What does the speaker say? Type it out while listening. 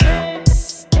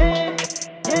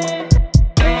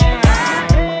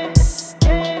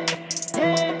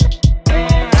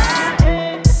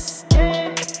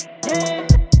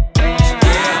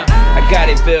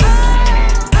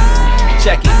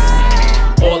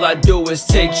I do is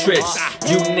take trips.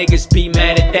 You niggas be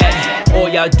mad at that. All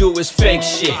y'all do is fake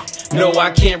shit. No,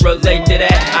 I can't relate to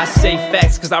that. I say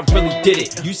facts cause I really did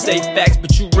it. You say facts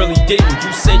but you really didn't.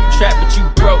 You say you trap but you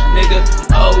broke, nigga.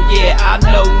 Oh yeah, I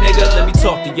know, nigga. Let me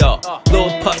talk to y'all.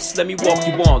 Little pups, let me walk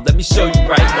you on. Let me show you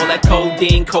right. All that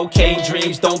codeine, cocaine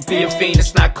dreams. Don't be a fiend,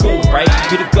 it's not cool, right?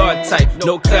 Be the guard type,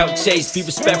 no clout chase. Be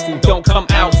respectful, don't come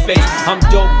out face. I'm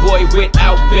dope boy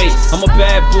without bass. I'm a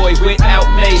bad boy without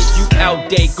mace. You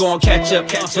outdate, gon' catch up.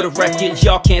 For the record,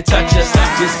 y'all can't touch us.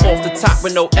 Just off the top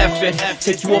with no effort.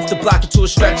 Take you off the block into a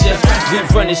stretcher. We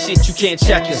running shit, you can't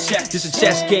check us. This a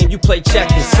chess game, you play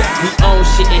checkers. We own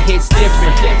shit, it hits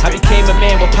different. I became a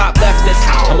man when Pop left us.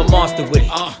 I'm a monster with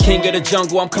it. King of the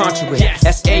jungle, I'm contra with it.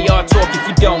 That's AR talk if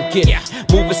you don't get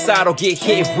it. Move aside or get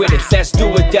hit with it. That's do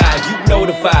or die, you know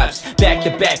the vibes. Back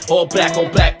to back, all black,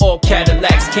 all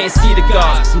Cadillacs. Can't see the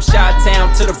guards. From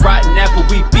Chi-Town to the rotten apple,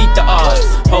 we beat the odds.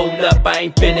 Hold up, I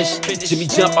ain't finished. Jimmy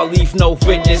jump, I leave no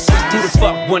witness. Who the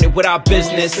fuck want it with our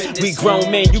business? We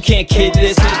grown men, you can't kid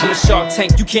this. I'm a Shark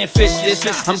Tank, you can't fish this.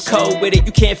 I'm cold with it,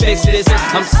 you can't fix this.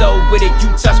 I'm so with it, you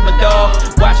touch my dog.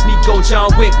 Watch me go John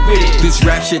Wick with it. This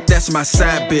rap shit, that's my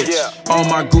side bitch. All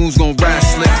my goons gon' ride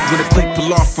slick. When the click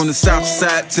pull off from the south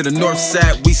side to the north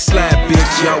side, we slide,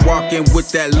 bitch. Y'all walk in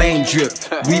with that lame drip.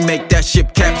 We make that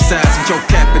ship capsize. With your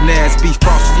capping ass be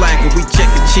false flagging. We check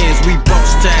the chins, we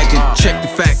boss tagging. Check the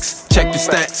facts, check the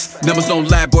stats. Numbers don't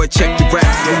lie, boy, check the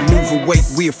raps. We move weight,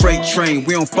 we a freight train.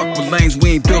 We don't fuck with lanes,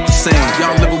 we ain't built the same.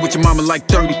 Y'all living with your mama like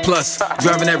 30 plus.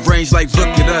 Driving that range like look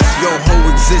at us. Your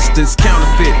whole existence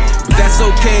counterfeit. But that's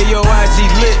okay, yo, IG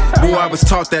lit. Boy, I was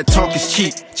taught that talk is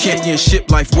cheap. Championship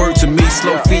life, word to me.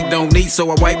 Slow feet don't need, so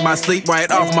I wipe my sleep right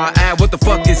off my eye. What the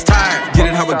fuck is tired? Get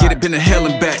it how I get it, been to hell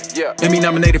and back. Emmy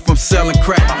nominated from selling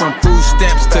crack. From food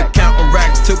stamps to counting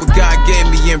racks to what God gave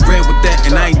me and ran with that.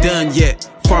 And I ain't done yet.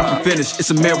 Far from finished, it's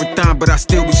a marathon, but I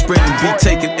still be sprinting. Be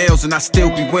taking L's and I still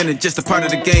be winning. Just a part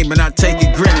of the game and I take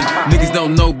it grinning. Niggas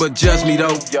don't know but judge me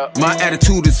though. My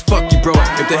attitude is fuck you, bro.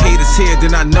 If the haters here,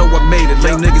 then I know I made it.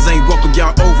 Lame niggas ain't welcome,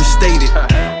 y'all overstated.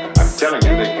 I'm telling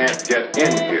you, they can't get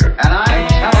in here. And I'm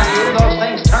telling you, those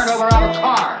things turned over on a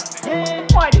car.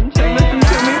 Why didn't you listen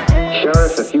to me?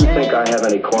 Sheriff, if you think I have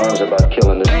any qualms about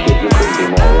killing this kid, you couldn't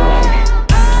be more wrong.